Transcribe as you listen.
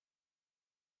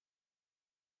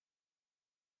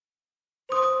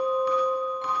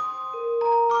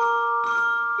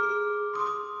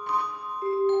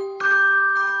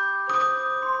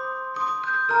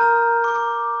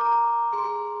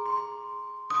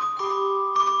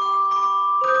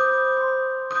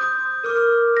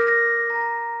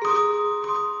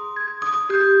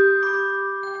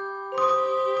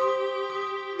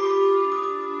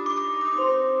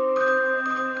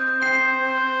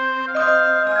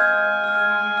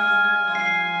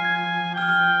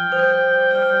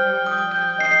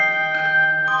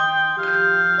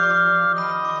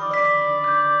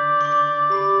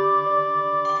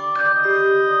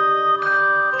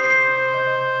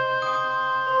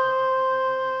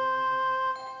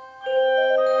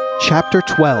Chapter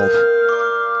 12.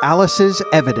 Alice's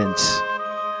Evidence.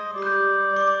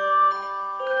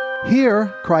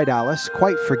 "Here," cried Alice,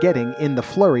 quite forgetting in the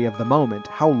flurry of the moment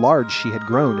how large she had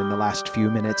grown in the last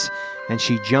few minutes, and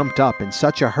she jumped up in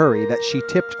such a hurry that she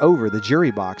tipped over the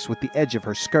jury box with the edge of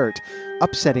her skirt,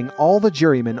 upsetting all the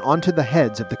jurymen onto the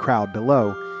heads of the crowd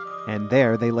below, and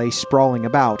there they lay sprawling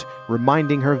about,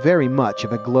 reminding her very much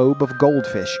of a globe of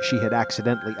goldfish she had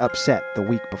accidentally upset the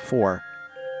week before.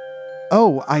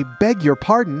 "Oh, I beg your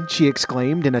pardon," she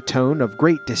exclaimed in a tone of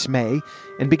great dismay,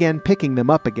 and began picking them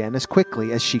up again as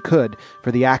quickly as she could,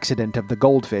 for the accident of the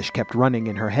goldfish kept running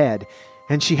in her head,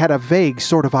 and she had a vague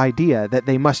sort of idea that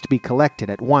they must be collected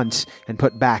at once and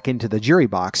put back into the jury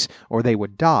box, or they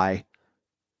would die.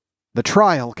 "The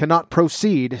trial cannot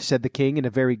proceed," said the king in a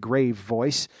very grave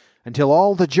voice, "until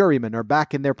all the jurymen are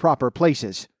back in their proper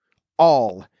places.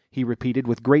 All," he repeated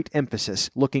with great emphasis,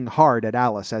 looking hard at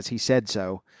Alice as he said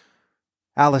so.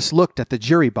 Alice looked at the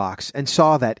jury box and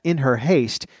saw that in her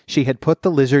haste she had put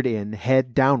the lizard in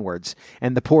head downwards,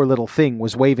 and the poor little thing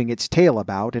was waving its tail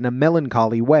about in a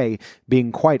melancholy way,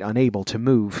 being quite unable to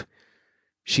move.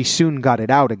 She soon got it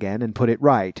out again and put it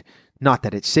right. "Not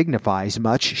that it signifies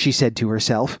much," she said to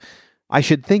herself. "I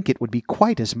should think it would be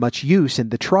quite as much use in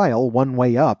the trial one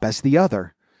way up as the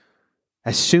other."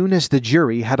 As soon as the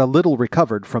jury had a little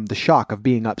recovered from the shock of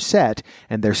being upset,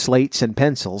 and their slates and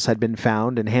pencils had been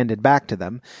found and handed back to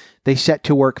them, they set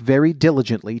to work very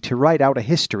diligently to write out a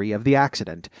history of the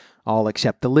accident, all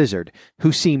except the lizard,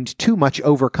 who seemed too much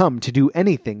overcome to do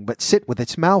anything but sit with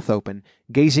its mouth open,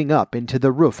 gazing up into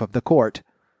the roof of the court.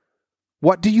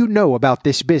 "What do you know about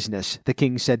this business?" the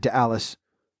king said to Alice.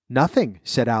 "Nothing,"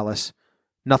 said Alice.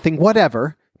 "Nothing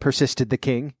whatever?" persisted the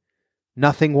king.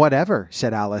 "Nothing whatever,"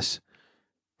 said Alice.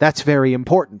 "That's very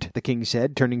important," the king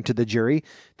said, turning to the jury.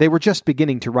 They were just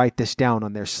beginning to write this down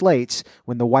on their slates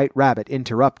when the White Rabbit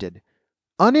interrupted.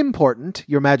 "Unimportant,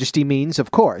 your majesty means, of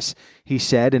course," he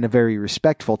said in a very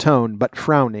respectful tone, but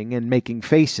frowning and making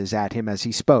faces at him as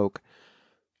he spoke.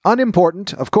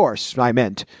 "Unimportant, of course, I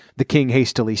meant," the king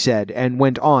hastily said, and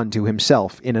went on to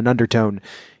himself in an undertone.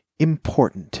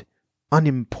 "Important,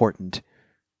 unimportant,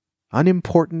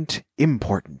 unimportant,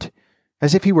 important,"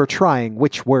 as if he were trying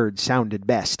which word sounded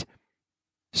best.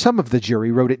 Some of the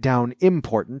jury wrote it down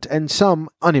important, and some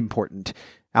unimportant.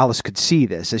 Alice could see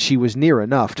this, as she was near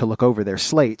enough to look over their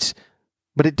slates.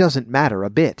 "But it doesn't matter a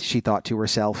bit," she thought to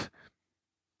herself.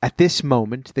 At this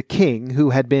moment the king, who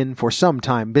had been for some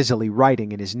time busily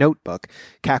writing in his notebook,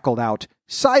 cackled out,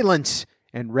 "Silence!"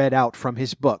 and read out from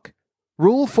his book,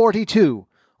 "Rule 42.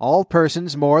 All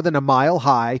persons more than a mile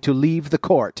high to leave the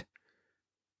court."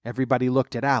 Everybody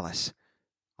looked at Alice.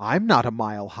 "I'm not a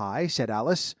mile high," said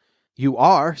Alice. "You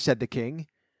are," said the king.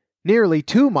 "Nearly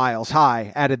 2 miles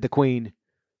high," added the queen.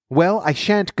 "Well, I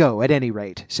shan't go, at any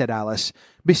rate," said Alice.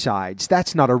 "Besides,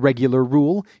 that's not a regular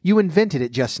rule. You invented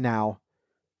it just now."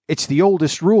 "It's the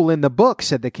oldest rule in the book,"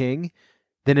 said the king.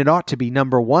 "Then it ought to be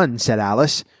number 1, said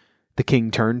Alice. The king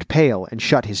turned pale and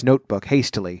shut his notebook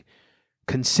hastily.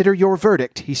 "Consider your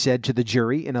verdict," he said to the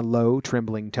jury in a low,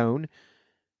 trembling tone.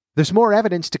 "There's more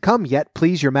evidence to come yet,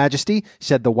 please your majesty,"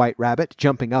 said the White Rabbit,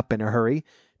 jumping up in a hurry.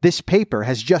 "This paper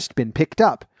has just been picked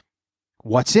up."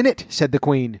 "What's in it?" said the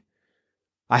queen.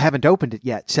 "I haven't opened it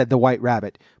yet," said the White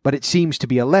Rabbit, "but it seems to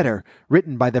be a letter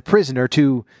written by the prisoner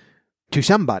to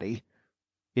somebody."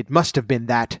 "It must have been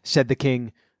that," said the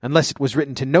king, "unless it was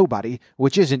written to nobody,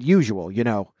 which isn't usual, you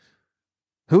know."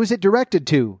 "Who is it directed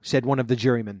to?" said one of the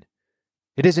jurymen.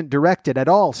 "It isn't directed at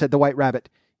all," said the White Rabbit.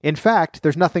 "In fact,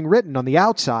 there's nothing written on the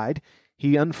outside."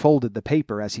 He unfolded the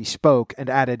paper as he spoke, and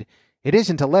added, "It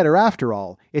isn't a letter after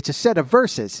all. It's a set of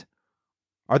verses."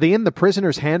 "Are they in the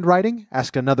prisoner's handwriting?"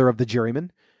 asked another of the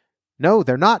jurymen. "No,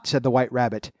 they're not," said the White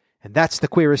Rabbit, "and that's the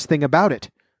queerest thing about it."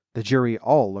 The jury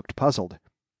all looked puzzled.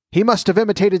 "He must have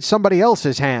imitated somebody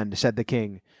else's hand," said the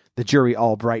king. The jury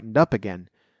all brightened up again.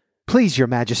 "Please, your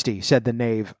majesty," said the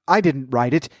knave, "I didn't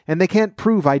write it, and they can't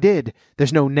prove I did.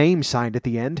 There's no name signed at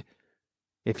the end."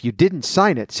 "If you didn't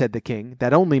sign it," said the king,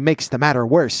 "that only makes the matter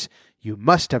worse. You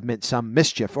must have meant some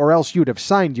mischief, or else you'd have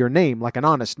signed your name like an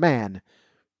honest man."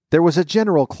 There was a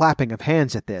general clapping of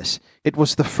hands at this. It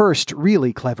was the first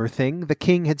really clever thing the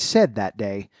king had said that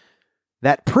day.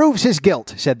 "That proves his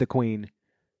guilt," said the queen.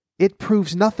 "It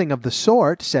proves nothing of the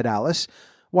sort," said Alice.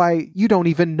 "Why, you don't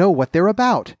even know what they're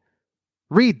about."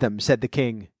 "Read them," said the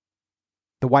king.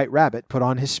 The White Rabbit put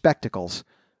on his spectacles.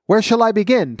 "Where shall I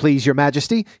begin, please your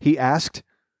majesty?" he asked.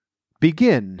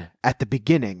 "Begin at the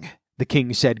beginning," the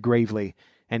king said gravely,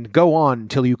 "and go on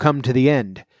till you come to the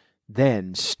end.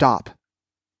 Then stop."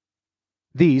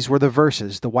 These were the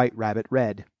verses the White Rabbit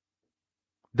read.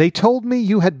 "They told me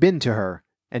you had been to her.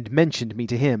 and mentioned me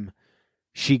to him.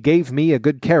 She gave me a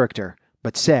good character,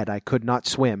 but said I could not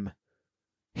swim.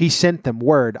 He sent them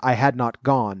word I had not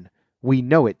gone. We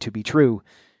know it to be true.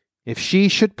 If she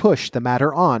should push the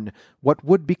matter on, what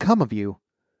would become of you?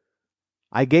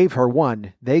 I gave her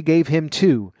 1, they gave him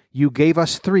 2, you gave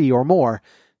us 3 or more.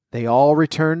 They all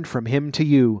returned from him to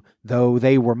you, though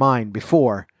they were mine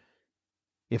before.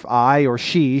 If I or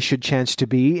she should chance to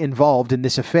be involved in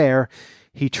this affair,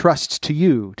 he trusts to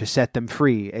you to set them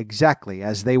free exactly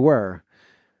as they were.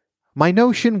 My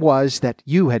notion was that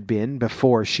you had been,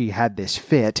 before she had this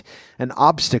fit, an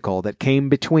obstacle that came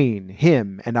between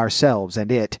him and ourselves and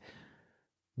it.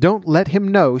 Don't let him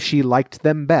know she liked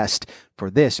them best, for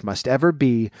this must ever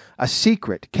be a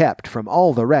secret kept from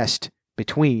all the rest,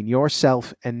 between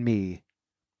yourself and me."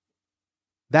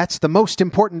 "That's the most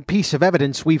important piece of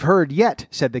evidence we've heard yet,"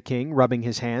 said the king, rubbing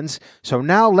his hands. "So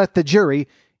now let the jury—"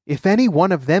 "If any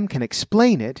one of them can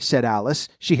explain it," said Alice.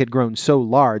 She had grown so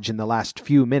large in the last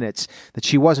few minutes that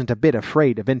she wasn't a bit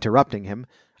afraid of interrupting him.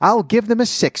 "I'll give them a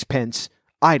 6pence.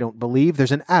 I don't believe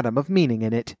there's an atom of meaning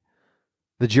in it."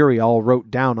 The jury all wrote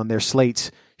down on their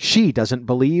slates, "She doesn't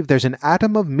believe there's an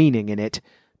atom of meaning in it,"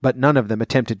 but none of them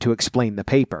attempted to explain the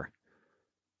paper.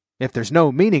 "If there's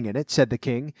no meaning in it," said the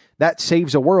king, "that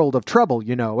saves a world of trouble,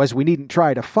 you know, as we needn't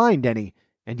try to find any.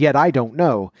 And yet I don't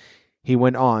know," he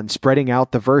went on, spreading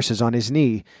out the verses on his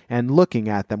knee and looking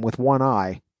at them with one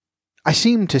eye. "I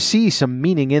seem to see some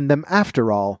meaning in them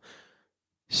after all.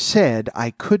 Said I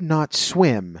could not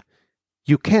swim.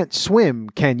 You can't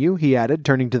swim, can you?" he added,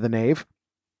 turning to the knave.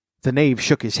 The knave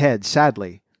shook his head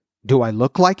sadly. "Do I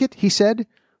look like it?" he said,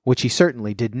 which he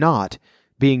certainly did not,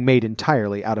 being made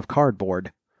entirely out of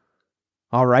cardboard.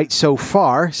 "All right, so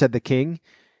far," said the king,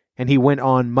 and he went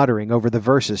on muttering over the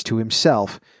verses to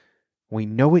himself. "We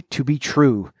know it to be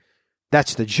true.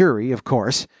 That's the jury, of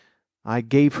course. I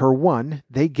gave her 1,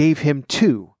 they gave him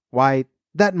 2. Why,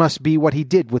 that must be what he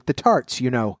did with the tarts,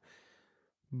 you know."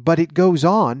 "But it goes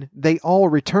on, they all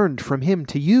returned from him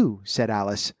to you," said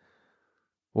Alice.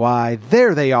 "Why,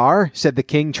 there they are," said the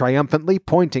king triumphantly,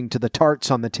 pointing to the tarts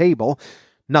on the table.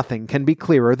 "Nothing can be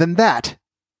clearer than that.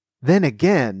 Then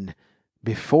again,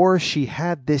 before she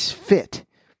had this fit—"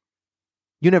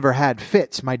 "You never had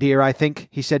fits, my dear, I think,"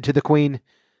 he said to the queen.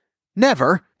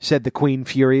 "Never," said the queen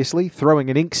furiously, throwing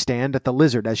an inkstand at the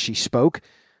lizard as she spoke.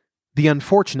 The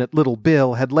unfortunate little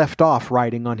Bill had left off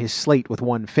writing on his slate with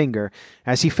one finger,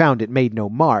 as he found it made no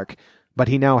mark, but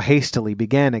he now hastily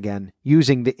began again,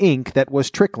 using the ink that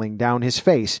was trickling down his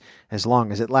face, as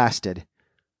long as it lasted.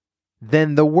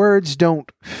 "Then the words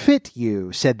don't fit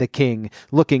you," said the king,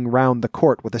 looking round the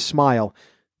court with a smile.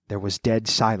 There was dead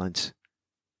silence.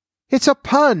 "It's a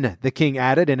pun," the king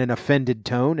added in an offended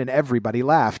tone, and everybody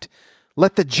laughed.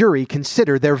 "Let the jury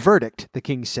consider their verdict," the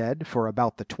king said, for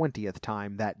about the 20th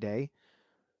time that day.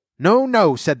 "No,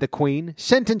 no," said the queen.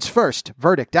 "Sentence first,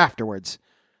 verdict afterwards."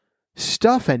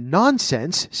 "Stuff and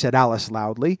nonsense," said Alice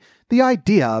loudly. "The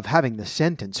idea of having the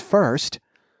sentence first."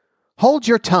 "Hold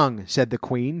your tongue," said the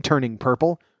queen, turning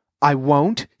purple. "I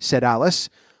won't," said Alice.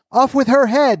 "Off with her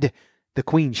head!" the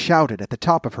queen shouted at the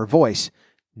top of her voice.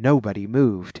 Nobody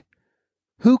moved.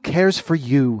 "Who cares for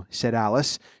you?" said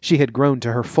Alice. She had grown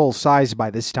to her full size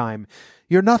by this time.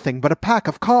 "You're nothing but a pack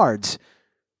of cards."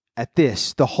 At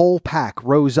this, the whole pack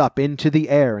rose up into the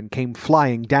air and came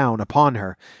flying down upon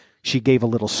her. She gave a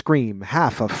little scream,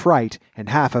 half of fright and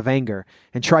half of anger,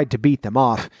 and tried to beat them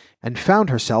off, and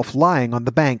found herself lying on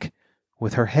the bank,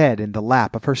 with her head in the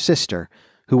lap of her sister,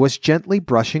 who was gently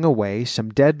brushing away some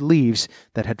dead leaves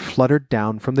that had fluttered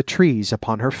down from the trees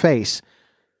upon her face.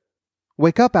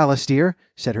 "Wake up, Alice dear,"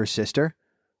 said her sister.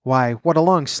 "Why, what a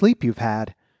long sleep you've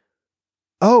had."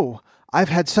 "Oh, I've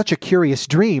had such a curious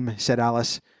dream," said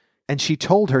Alice, and she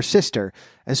told her sister,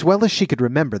 as well as she could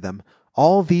remember them,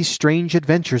 all these strange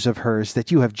adventures of hers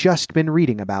that you have just been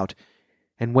reading about.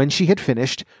 And when she had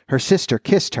finished, her sister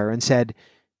kissed her and said,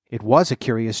 "It was a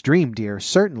curious dream, dear,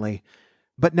 certainly.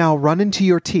 But now run into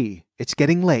your tea. It's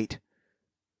getting late."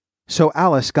 So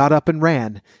Alice got up and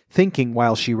ran, thinking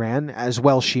while she ran, as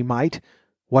well she might,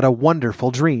 what a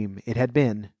wonderful dream it had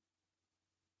been.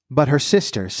 But her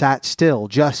sister sat still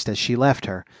just as she left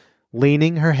her,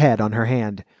 leaning her head on her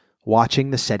hand,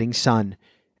 watching the setting sun,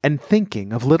 and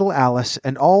thinking of little Alice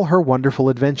and all her wonderful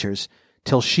adventures,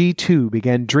 till she too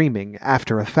began dreaming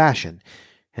after a fashion,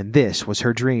 and this was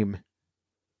her dream.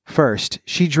 First,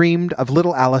 she dreamed of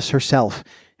little Alice herself,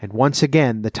 and once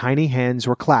again the tiny hands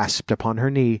were clasped upon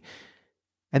her knee,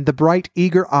 and the bright,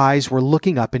 eager eyes were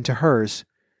looking up into hers.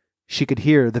 She could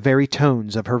hear the very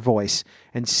tones of her voice,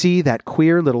 and see that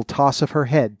queer little toss of her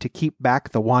head to keep back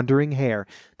the wandering hair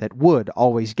that would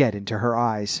always get into her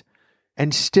eyes.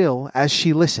 And still, as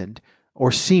she listened,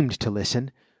 or seemed to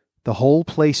listen, the whole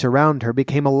place around her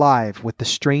became alive with the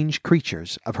strange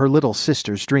creatures of her little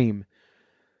sister's dream.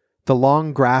 The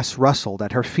long grass rustled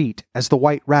at her feet as the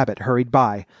white rabbit hurried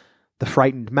by. The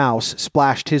frightened mouse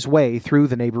splashed his way through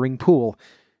the neighboring pool.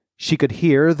 She could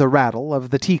hear the rattle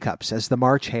of the teacups as the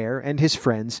March Hare and his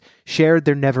friends shared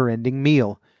their never-ending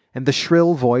meal, and the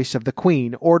shrill voice of the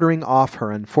Queen ordering off her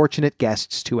unfortunate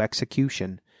guests to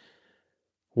execution.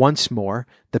 Once more,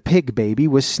 the pig baby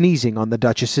was sneezing on the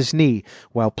Duchess's knee,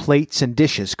 while plates and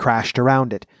dishes crashed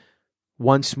around it.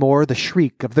 Once more the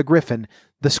shriek of the griffin,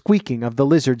 the squeaking of the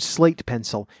lizard's slate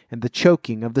pencil, and the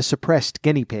choking of the suppressed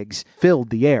guinea pigs filled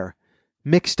the air,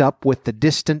 mixed up with the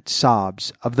distant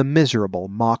sobs of the miserable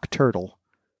mock turtle.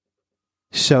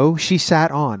 So she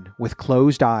sat on, with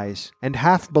closed eyes, and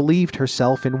half believed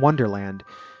herself in Wonderland,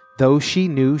 though she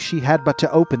knew she had but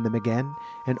to open them again,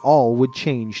 and all would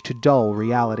change to dull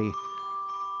reality.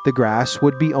 The grass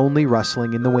would be only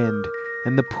rustling in the wind,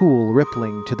 and the pool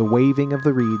rippling to the waving of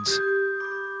the reeds.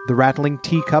 The rattling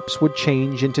teacups would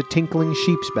change into tinkling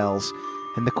sheep's bells,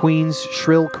 and the Queen's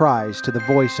shrill cries to the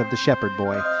voice of the shepherd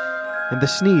boy, and the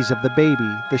sneeze of the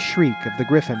baby, the shriek of the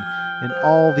griffin, and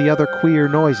all the other queer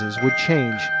noises would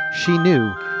change, she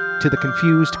knew, to the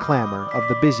confused clamor of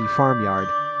the busy farmyard,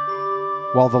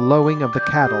 while the lowing of the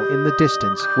cattle in the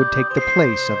distance would take the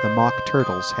place of the mock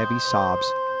turtle's heavy sobs.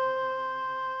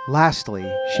 Lastly,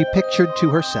 she pictured to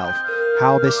herself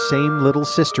how this same little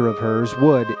sister of hers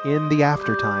would, in the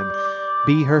aftertime,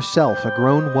 be herself a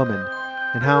grown woman,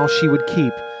 and how she would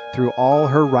keep, through all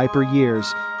her riper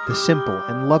years, the simple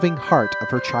and loving heart of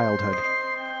her childhood,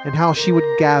 and how she would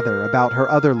gather about her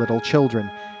other little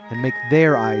children, and make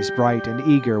their eyes bright and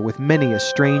eager with many a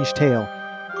strange tale,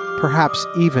 perhaps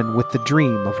even with the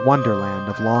dream of Wonderland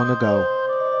of long ago,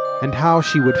 and how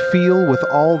she would feel with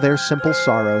all their simple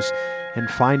sorrows, and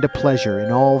find a pleasure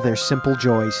in all their simple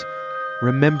joys,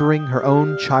 remembering her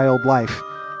own child life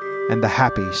and the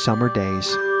happy summer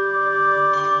days.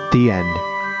 The end.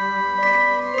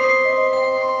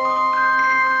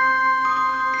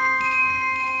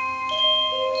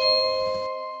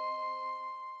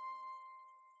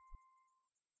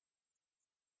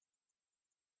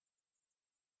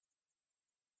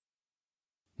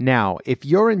 Now, if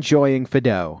you're enjoying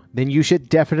Fido, then you should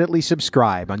definitely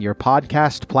subscribe on your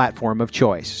podcast platform of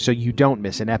choice so you don't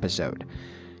miss an episode.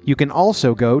 You can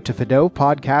also go to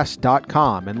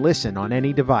fidopodcast.com and listen on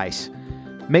any device.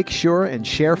 Make sure and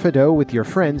share Fido with your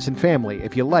friends and family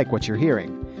if you like what you're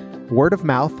hearing. Word of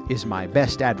mouth is my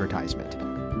best advertisement.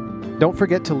 Don't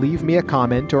forget to leave me a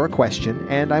comment or a question,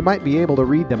 and I might be able to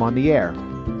read them on the air.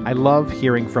 I love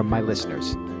hearing from my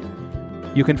listeners.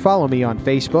 You can follow me on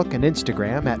Facebook and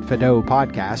Instagram at Fido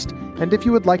Podcast, and if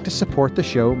you would like to support the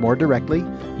show more directly,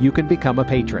 you can become a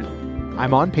patron.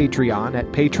 I'm on Patreon at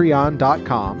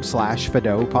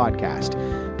patreon.com/Fido Podcast.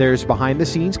 There's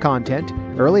behind-the-scenes content,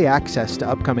 early access to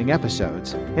upcoming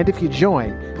episodes, and if you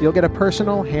join, you'll get a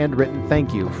personal handwritten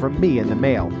thank you from me in the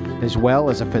mail, as well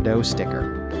as a Fido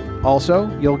sticker. Also,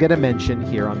 you'll get a mention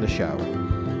here on the show.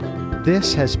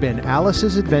 This has been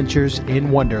Alice's Adventures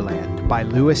in Wonderland by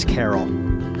Lewis Carroll.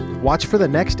 Watch for the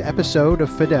next episode of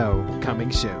Fido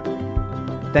coming soon.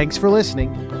 Thanks for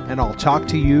listening, and I'll talk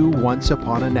to you once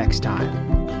upon a next time.